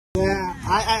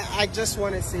I just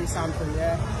want to say something,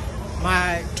 yeah.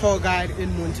 My tour guide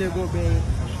in Montego Bay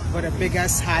got the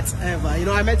biggest hat ever. You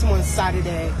know, I met him on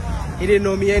Saturday. He didn't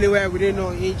know me anywhere. We didn't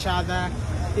know each other.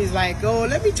 He's like, oh,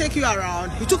 let me take you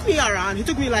around. He took me around. He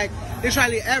took me like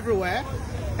literally everywhere.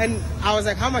 And I was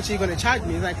like, how much are you going to charge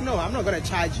me? He's like, no, I'm not going to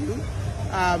charge you.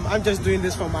 I'm just doing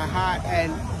this from my heart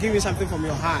and give me something from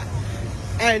your heart.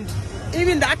 And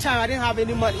even that time, I didn't have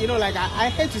any money. You know, like, I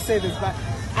hate to say this, but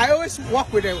I always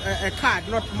walk with a card,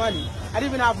 not money. I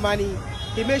didn't even have money.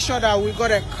 He made sure that we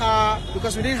got a car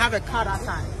because we didn't have a car that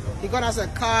time. He got us a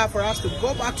car for us to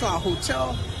go back to our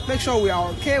hotel, make sure we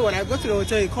are okay. When I go to the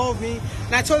hotel, he called me,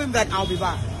 and I told him that I'll be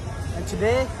back. And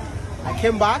today, I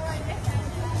came back,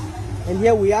 and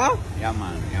here we are. Yeah,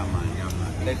 man, yeah, man,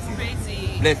 yeah, man.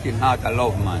 Blessing heart, I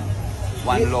love, man.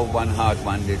 One love, one heart,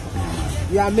 one destiny, man.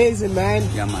 You're amazing, man.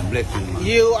 Yeah, man, blessing, man.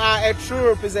 You are a true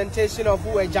representation of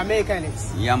who a Jamaican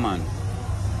is. Yeah, man.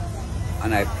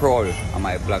 And I'm proud of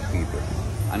my black people.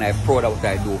 And I'm proud of what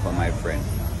I do for my friend.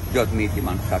 Just meet him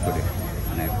on Saturday.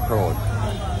 And I'm proud.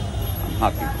 I'm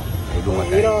happy. I do what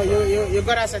I do. You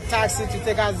got us a taxi to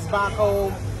take us back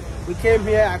home. We came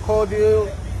here, I called you,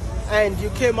 and you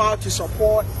came out to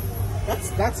support.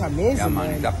 That's amazing, yeah,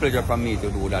 man. It's a pleasure for me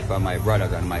to do that for my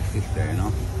brothers and my sister, you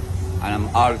know. And I'm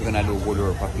always going to do good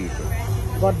work for people.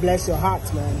 God bless your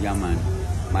heart, man. Yeah, man.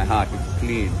 My heart is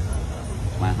clean.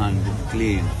 My hand is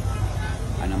clean.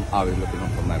 And I'm always looking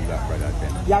up for my black brothers.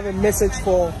 You have a message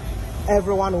for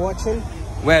everyone watching?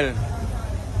 Well,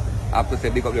 I have to say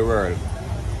big up the world.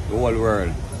 The whole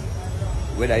world.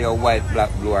 Whether you're white,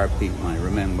 black, blue or pink, man,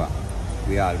 remember,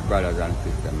 we are brothers and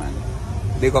sisters, man.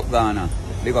 Big up Ghana,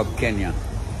 big up Kenya,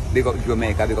 big up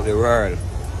Jamaica, big up the world.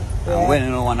 Yeah. And when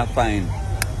you don't want to find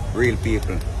real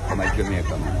people from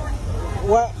Jamaica, man.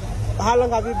 Well, how long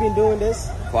have you been doing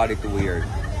this? 42 years.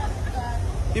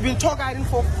 You've been tour guiding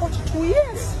for 42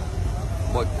 years?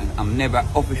 But I'm never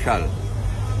official.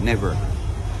 Never.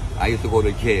 I used to go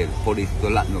to jail, police to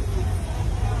lock me up.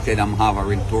 Said I'm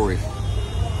harboring tourists.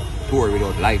 Tour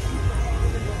without license.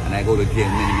 And I go to jail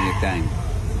many, many times.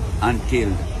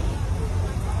 Until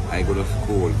I go to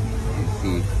school and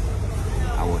see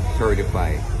I was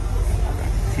certified.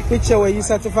 Which year were you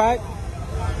certified?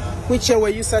 Which year were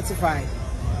you certified?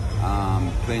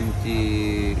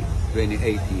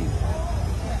 2018.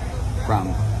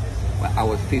 From when I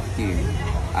was 15, I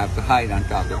have to hide and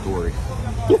talk to tourists.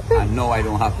 And now I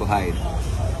don't have to hide.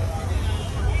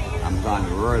 I'm gone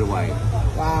worldwide.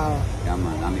 Wow. Yeah,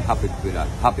 man. I'm happy with that.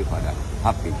 Happy for that.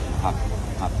 Happy, happy,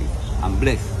 happy. I'm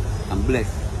blessed. I'm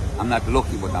blessed. I'm not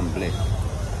lucky, but I'm blessed.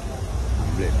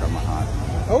 I'm blessed from my heart.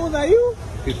 How old are you?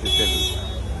 57.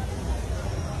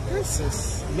 This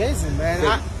is amazing,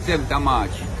 man. 7th of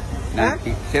March.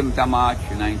 7th of March,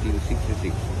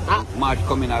 1966. March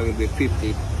coming, I will be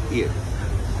 58.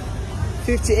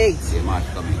 58? Yeah, March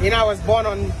coming. And I was born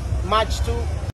on March 2?